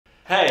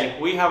Hey,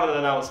 we have an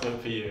announcement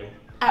for you.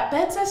 At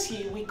BEDS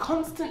SU, we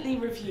constantly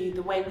review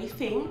the way we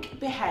think,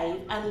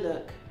 behave and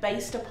look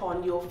based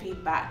upon your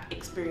feedback,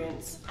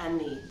 experience and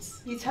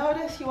needs. You told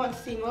us you want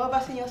to see more of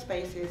us in your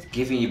spaces,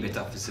 giving you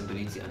better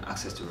visibility and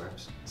access to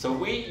reps. So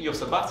we, your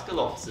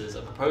sabbatical officers,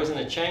 are proposing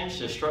a change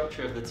to the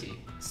structure of the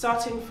team.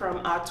 Starting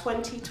from our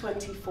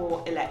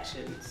 2024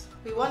 elections.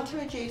 We want to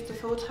reduce the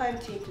full-time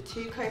team to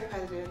 2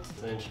 co-presidents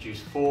And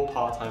introduce 4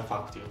 part-time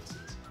faculty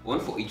officers. 1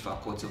 for each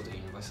faculty of the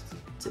university.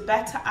 To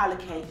better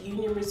allocate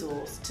union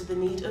resource to the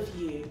need of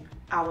you,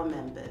 our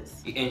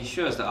members. It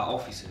ensures that our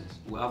officers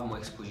will have more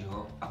exposure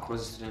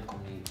across the student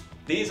community.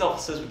 These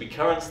officers will be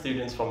current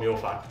students from your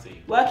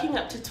faculty. Working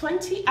up to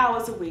 20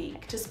 hours a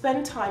week to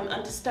spend time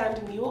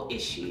understanding your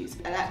issues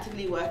and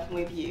actively working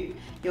with you,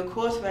 your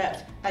course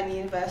reps and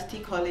university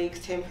colleagues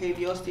to improve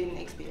your student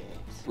experience.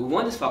 We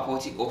want these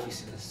faculty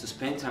officers to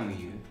spend time with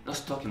you, not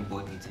stuck in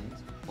board meetings,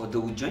 but they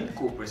will join the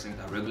co-president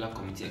at regular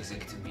committee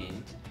executive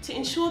meetings. To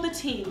ensure the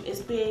team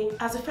is being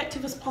as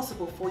effective as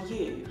possible for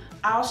you,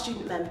 our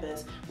student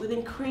members, with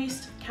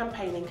increased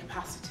campaigning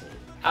capacity.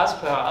 As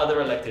per our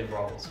other elective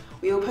roles,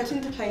 we will put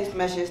into place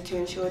measures to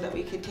ensure that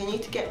we continue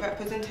to get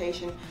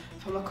representation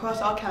from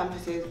across our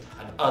campuses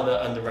and other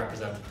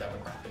underrepresented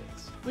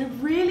demographics. We're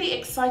really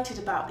excited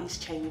about these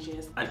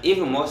changes. And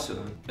even more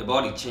so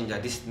about the change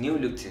that this new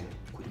look team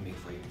could make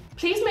for you.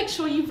 Please make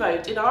sure you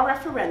vote in our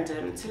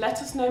referendum to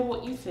let us know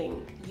what you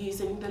think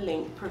using the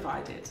link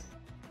provided.